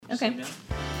just Okay. so you know.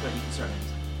 But you can start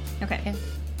next. Okay.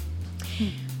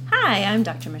 Hi, I'm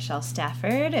Dr. Michelle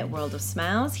Stafford at World of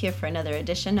Smiles, here for another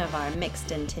edition of our Mixed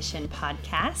Dentition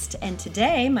podcast. And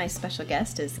today, my special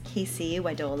guest is Casey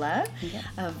Widola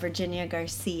of Virginia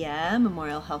Garcia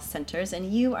Memorial Health Centers,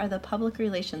 and you are the Public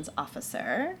Relations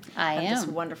Officer of this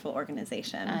wonderful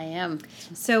organization. I am.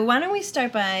 So why don't we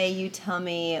start by you tell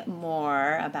me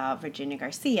more about Virginia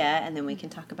Garcia, and then we can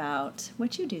talk about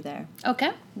what you do there.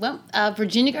 Okay. Well,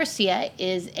 Virginia Garcia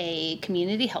is a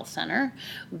community health center.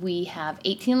 We have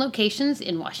 18 locations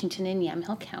in Washington and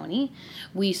Yamhill County.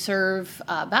 We serve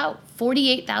about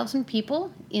 48,000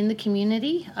 people in the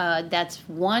community. That's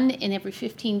 1 in every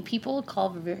 15 people call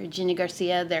Virginia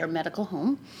Garcia their medical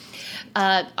home.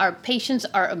 Our patients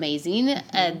are amazing.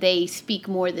 They speak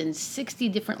more than 60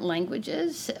 different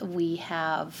languages. We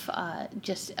have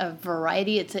just a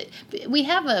variety. We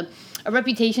have a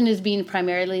reputation as being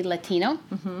primarily Latino.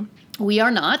 Mm-hmm. We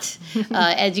are not.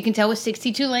 As you can tell with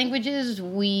 62 languages,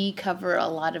 we cover a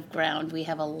lot of ground. We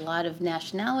have a lot of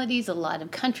nationalities, a lot of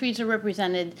countries are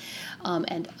represented,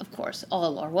 and of course,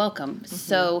 all are welcome. Mm-hmm.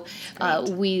 So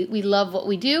we love what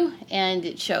we do, and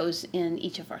it shows in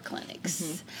each of our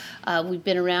clinics. Mm-hmm. We've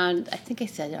been around, I think I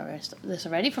said this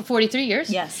already, for 43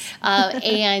 years. Yes.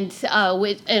 And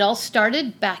it all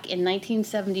started back in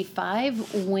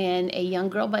 1975 when a young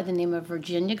girl by the name of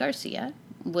Virginia Garcia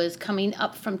was coming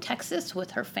up from Texas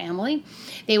with her family.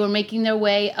 They were making their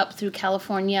way up through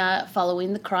California,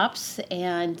 following the crops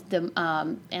and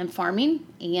farming.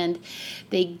 And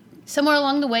somewhere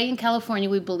along the way in California,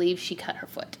 we believe she cut her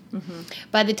foot. Mm-hmm.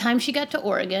 By the time she got to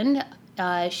Oregon,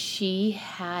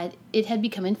 it had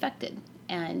become infected.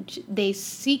 And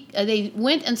they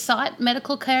went and sought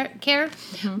medical care,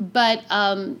 mm-hmm.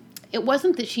 but it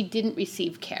wasn't that she didn't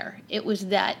receive care. It was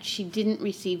that she didn't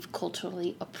receive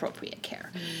culturally appropriate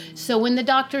care. Mm. So when the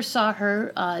doctor saw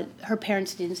her, her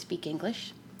parents didn't speak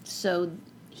English. So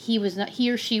he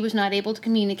or she was not able to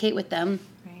communicate with them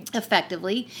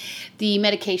effectively. The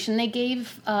medication they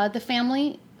gave the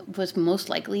family was most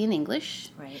likely in English.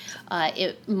 Right.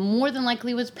 It more than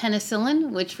likely was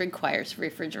penicillin, which requires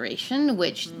refrigeration,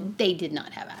 which they did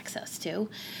not have access to.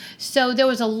 So there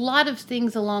was a lot of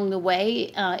things along the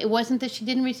way. It wasn't that she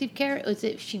didn't receive care, it was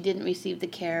that she didn't receive the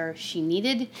care she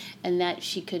needed and that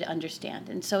she could understand.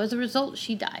 And so as a result,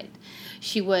 she died.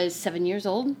 She was 7 years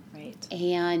old. Right.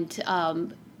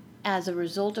 And as a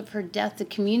result of her death, the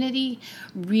community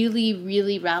really,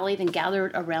 really rallied and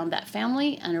gathered around that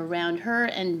family and around her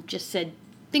and just said,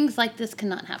 things like this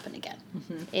cannot happen again.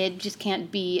 Mm-hmm. It just can't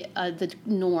be the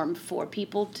norm for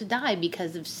people to die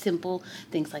because of simple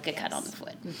things like a cut on the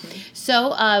foot. Mm-hmm.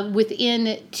 So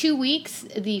within 2 weeks,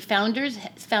 the founders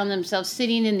found themselves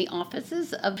sitting in the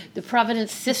offices of the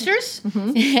Providence Sisters,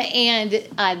 mm-hmm.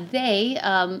 and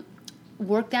they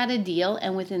worked out a deal,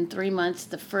 and within 3 months,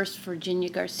 the first Virginia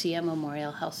Garcia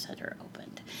Memorial Health Center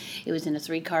opened. It was in a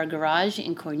 3-car garage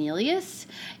in Cornelius,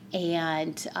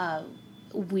 and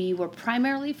we were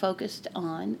primarily focused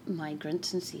on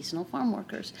migrants and seasonal farm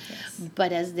workers. Yes.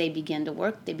 But as they began to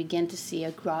work, they began to see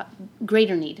a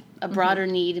greater need, a broader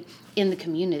mm-hmm. need in the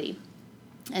community.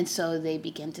 And so they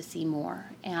began to see more.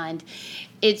 And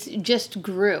it just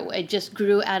grew. It just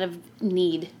grew out of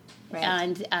need. Right.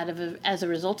 And as a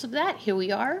result of that, here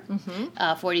we are,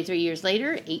 mm-hmm. 43 years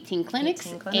later, 18 clinics.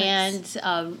 And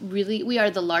really, we are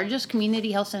the largest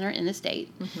community health center in the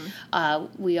state.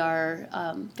 Mm-hmm. We are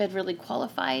federally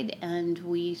qualified, and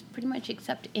we pretty much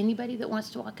accept anybody that wants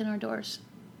to walk in our doors.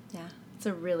 Yeah. It's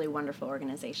a really wonderful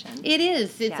organization. It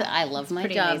is. I love my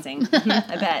job. Amazing.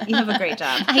 I bet. You have a great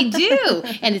job. I do.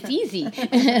 And it's easy.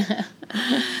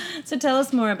 So tell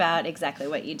us more about exactly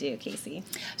what you do, Casey.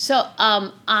 So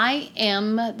I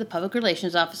am the Public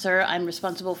Relations Officer. I'm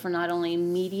responsible for not only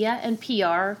media and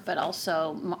PR, but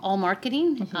also all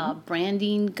marketing, mm-hmm.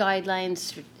 Branding,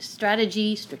 guidelines,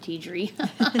 strategy, strategery.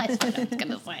 That's what I was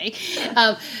going to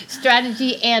say.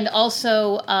 Strategy, and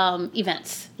also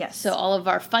events. Yes. So all of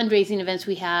our fundraising events,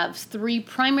 we have 3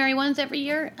 primary ones every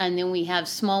year, and then we have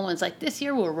small ones like this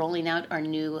year. We're rolling out our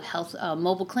new health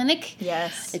mobile clinic.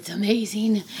 Yes. It's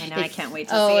amazing. I know. I can't wait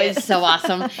to see it. It's so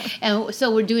awesome. And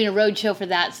so we're doing a road show for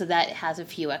that, so that has a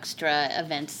few extra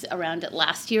events around it.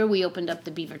 Last year, we opened up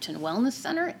the Beaverton Wellness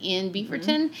Center in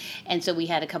Beaverton, mm-hmm. and so we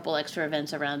had a couple extra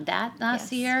events around that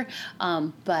last year.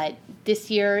 But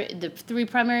this year, the 3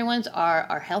 primary ones are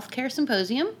our healthcare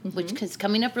symposium, mm-hmm. which is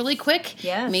coming up really quick.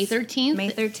 Yes. May 13th.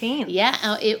 May 13th.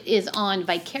 Yeah, it is on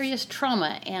vicarious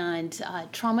trauma and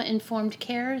trauma-informed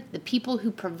care. The people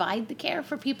who provide the care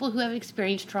for people who have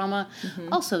experienced trauma,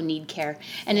 mm-hmm. also also need care.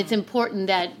 And it's important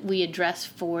that we address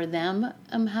for them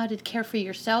how to care for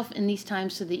yourself in these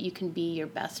times so that you can be your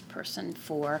best person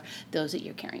for those that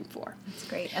you're caring for. That's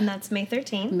great. And that's May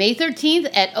 13th. May 13th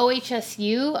at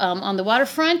OHSU on the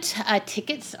waterfront.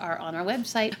 Tickets are on our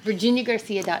website,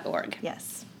 virginiagarcia.org.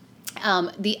 Yes.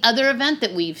 The other event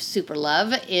that we super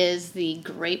love is the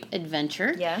Grape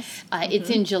Adventure. Yes. It's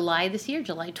in July this year,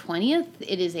 July 20th.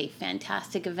 It is a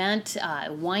fantastic event,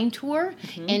 wine tour,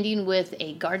 ending with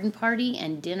a garden party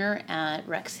and dinner at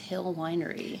Rex Hill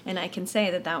Winery. And I can say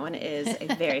that one is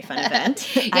a very fun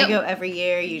event. I go every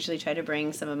year, usually try to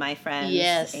bring some of my friends.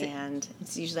 Yes. And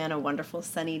it's usually on a wonderful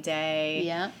sunny day.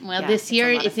 Yeah. Well, this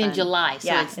year it's in July,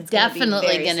 so it's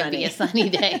definitely going to be a sunny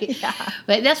day.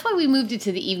 But that's why we moved it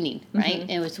to the evening. Right?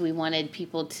 It was, we wanted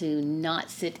people to not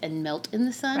sit and melt in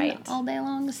the sun all day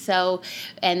long. So,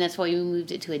 and that's why we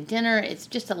moved it to a dinner. It's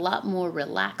just a lot more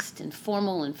relaxed and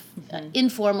formal and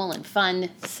informal and fun.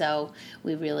 So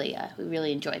we really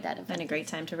enjoyed that event. And a great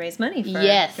time to raise money for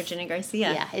Virginia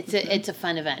Garcia. Yeah, it's a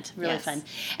fun event, really fun.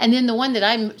 And then the one that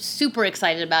I'm super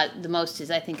excited about the most is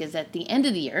at the end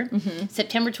of the year,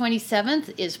 September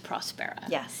 27th is Prospera.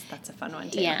 Yes, that's a fun one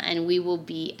too. Yeah, and we will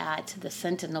be at the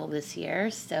Sentinel this year,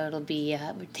 so it'll be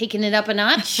we're taking it up a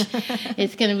notch.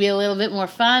 It's going to be a little bit more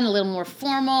fun, a little more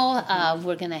formal.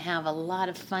 We're going to have a lot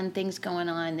of fun things going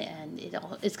on, and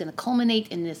it's going to culminate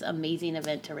in this amazing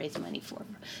event to raise money for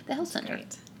the health center.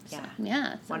 Great. So,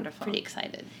 so wonderful. Pretty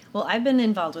excited. Well, I've been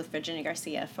involved with Virginia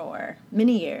Garcia for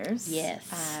many years.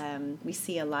 Yes. We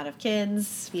see a lot of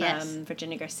kids from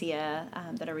Virginia Garcia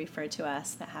that are referred to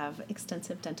us that have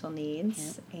extensive dental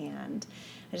needs, and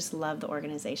I just love the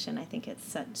organization. I think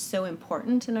it's so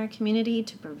important in our community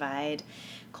to provide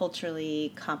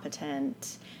culturally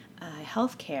competent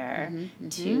health care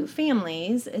to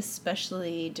families,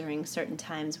 especially during certain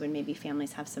times when maybe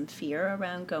families have some fear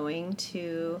around going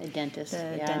to a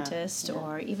dentist,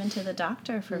 or even to the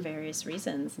doctor for various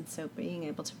reasons. And so being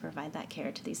able to provide that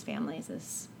care to these families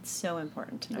is so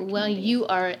important in our community. Well, you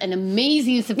are an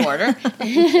amazing supporter.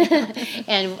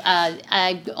 And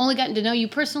I've only gotten to know you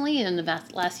personally in the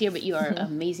last year, but you are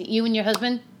amazing. You and your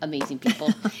husband, amazing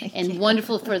people. And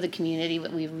wonderful for the community.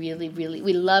 We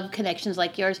we love connections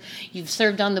like yours. You've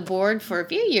served on the board for a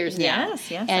few years now.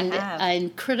 Yes, and, I have.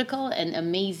 And critical and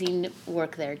amazing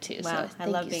work there, too. Wow, so I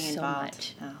love being involved.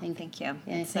 Much. Oh, thank you.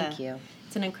 Yeah, thank you.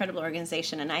 It's an incredible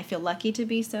organization, and I feel lucky to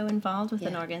be so involved with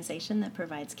an organization that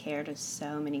provides care to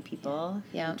so many people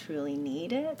who truly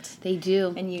need it. They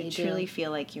do. And you truly feel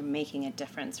like you're making a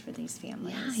difference for these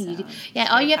families. Yeah, you do. Yeah,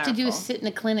 all you have to do is sit in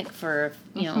a clinic for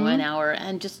an hour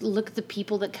and just look at the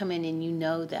people that come in, and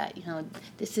that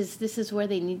this is where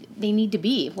they need to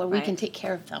be, where we can take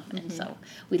care of them. And so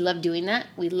we love doing that.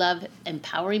 We love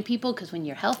empowering people, because when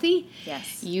you're healthy,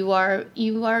 you are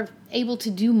able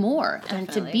to do more and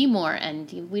to be more, and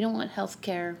we don't want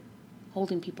healthcare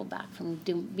holding people back from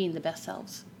being the best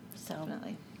selves. So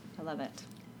definitely, I love it.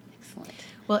 Excellent.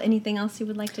 Well, anything else you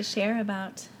would like to share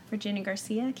about Virginia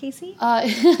Garcia, Casey?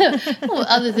 Well,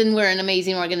 other than we're an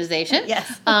amazing organization.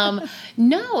 Yes.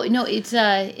 No,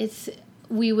 it's.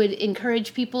 We would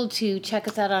encourage people to check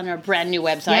us out on our brand new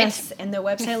website. Yes, and the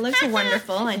website looks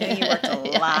wonderful. I know you worked a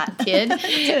lot to make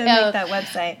that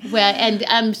website. Well, and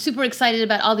I'm super excited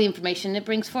about all the information it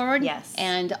brings forward. Yes.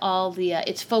 And all the,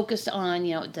 it's focused on,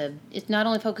 it's not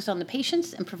only focused on the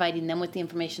patients and providing them with the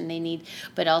information they need,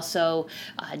 but also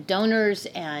donors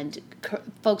and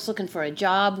folks looking for a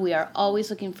job. We are always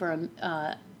looking for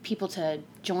people to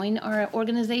join our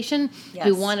organization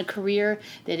who want a career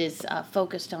that is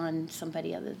focused on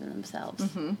somebody other than themselves.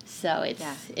 So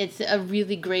it's a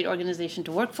really great organization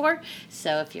to work for.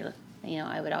 So if you're,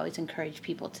 I would always encourage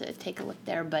people to take a look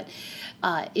there. But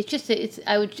I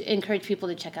would encourage people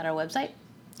to check out our website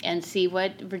and see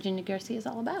what Virginia Garcia is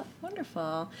all about.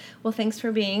 Wonderful. Well, thanks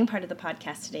for being part of the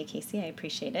podcast today, Casey. I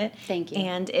appreciate it. Thank you.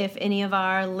 And if any of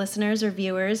our listeners or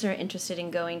viewers are interested in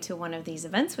going to one of these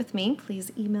events with me,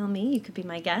 please email me. You could be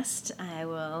my guest. I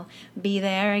will be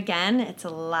there again. It's a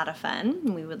lot of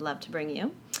fun. We would love to bring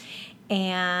you.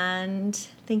 And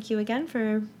thank you again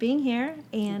for being here.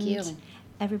 And thank you.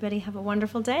 Everybody have a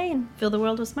wonderful day and fill the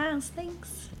world with smiles.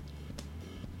 Thanks.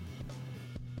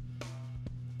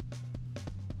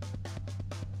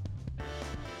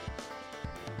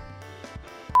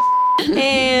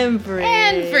 And freeze.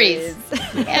 And freeze.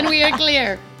 And we are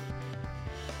clear.